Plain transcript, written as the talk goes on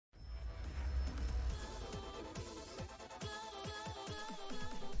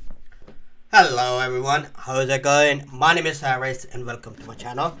Hello everyone, how's it going? My name is Harris and welcome to my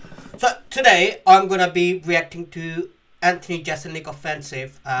channel. So today I'm gonna be reacting to Anthony Jeselnik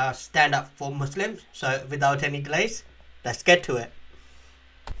offensive stand up for Muslims. So without any delays, let's get to it.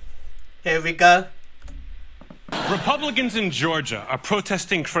 Here we go. Republicans in Georgia are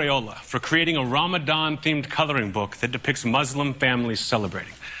protesting Crayola for creating a Ramadan-themed coloring book that depicts Muslim families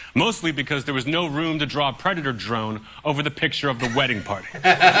celebrating. Mostly because there was no room to draw a predator drone over the picture of the wedding party.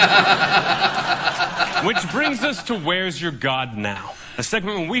 Which brings us to Where's Your God Now? A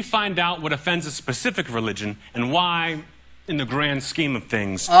segment where we find out what offends a specific religion and why, in the grand scheme of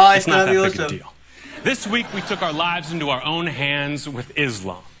things, it's not that big a deal. This week we took our lives into our own hands with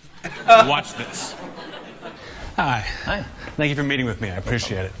Islam. Watch this. Hi. Hi. Thank you for meeting with me. I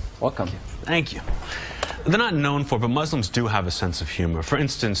appreciate it. Welcome. Thank you. They're not known for, but Muslims do have a sense of humor. For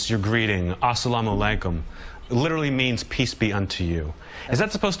instance, your greeting, Assalamu alaikum, literally means peace be unto you. Is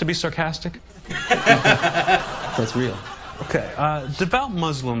that supposed to be sarcastic? That's real. Okay. Devout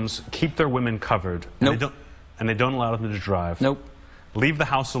Muslims keep their women covered. Nope. And they don't allow them to drive. Nope. Leave the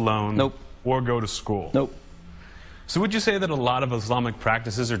house alone. Nope. Or go to school. Nope. So would you say that a lot of Islamic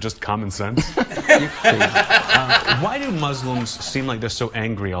practices are just common sense? Why do Muslims seem like they're so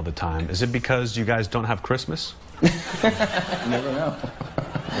angry all the time? Is it because you guys don't have Christmas? You never know.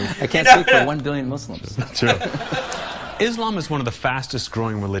 I can't speak for 1 billion Muslims. True. Islam is one of the fastest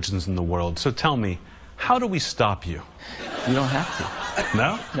growing religions in the world. So tell me, how do we stop you? You don't have to.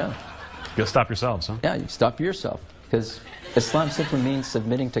 No? No. You'll stop yourselves, huh? Yeah, you stop yourself. Because Islam simply means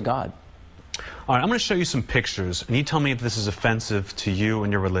submitting to God. All right, I'm going to show you some pictures, and you tell me if this is offensive to you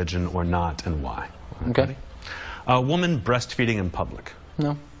and your religion or not, and why. Okay. A woman breastfeeding in public.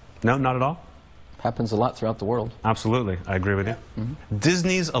 No. No, not at all? Happens a lot throughout the world. Absolutely. I agree with you.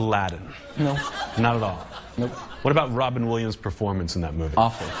 Disney's Aladdin. No. Not at all. Nope. What about Robin Williams' performance in that movie?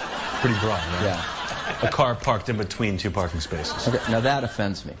 Awful. Pretty broad, right? Yeah. A car parked in between two parking spaces. Okay, now that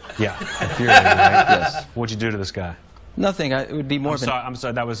offends me. Yeah. Infuriating, right? Yes. What'd you do to this guy? Nothing. It would be more of I'm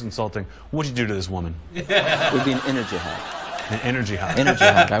sorry, that was insulting. What'd you do to this woman? It would be an energy high. An energy high. Energy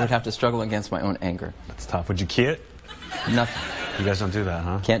high. I would have to struggle against my own anger. That's tough. Would you key it? Nothing. You guys don't do that,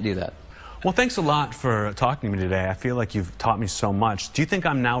 huh? Can't do that. Well, thanks a lot for talking to me today. I feel like you've taught me so much. Do you think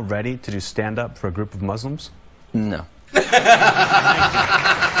I'm now ready to do stand-up for a group of Muslims? No.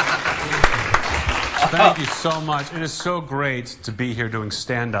 Thank you so much. It is so great to be here doing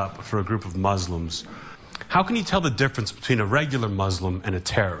stand-up for a group of Muslims. How can you tell the difference between a regular Muslim and a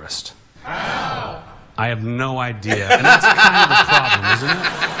terrorist? How? I have no idea. And that's kind of the problem, isn't it?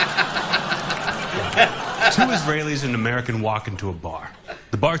 Two Israelis and an American walk into a bar.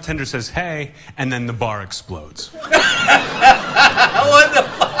 The bartender says, hey, and then the bar explodes. What the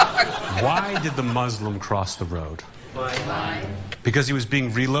fuck? Why did the Muslim cross the road? Why? Because he was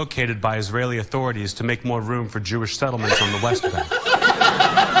being relocated by Israeli authorities to make more room for Jewish settlements on the West Bank.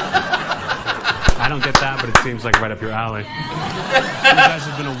 I don't get that, but it seems like right up your alley. You guys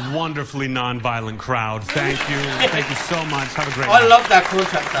have been a wonderfully non-violent crowd. Thank you. Thank you so much. Have a great night. I love that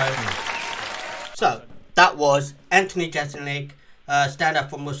concept though. So, that was Anthony Jeselnik, stand up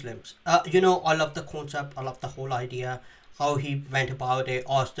for Muslims. You know, I love the concept. I love the whole idea. How he went about it,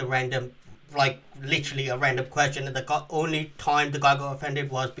 asked a random, like literally a random question, and the only time the guy got offended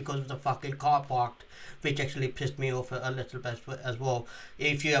was because of the fucking car parked, which actually pissed me off a little bit as well.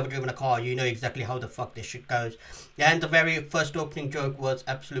 If you ever driven a car, you know exactly how the fuck this shit goes. And the very first opening joke was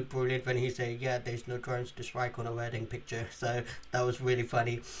absolute brilliant when he said, yeah, there's no drones to strike on a wedding picture. So that was really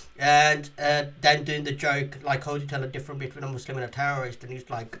funny. And then doing the joke, like how to tell a difference between a Muslim and a terrorist, and he's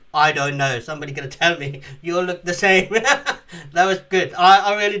like, I don't know, somebody gonna tell me, you all look the same. That was good.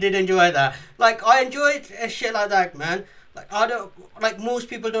 I really did enjoy that. Like, I enjoyed shit like that, man. Like most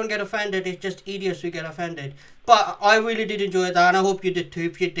people don't get offended, it's just idiots who get offended. But I really did enjoy that, and I hope you did too.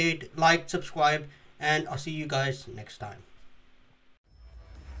 If you did, like, subscribe, and I'll see you guys next time.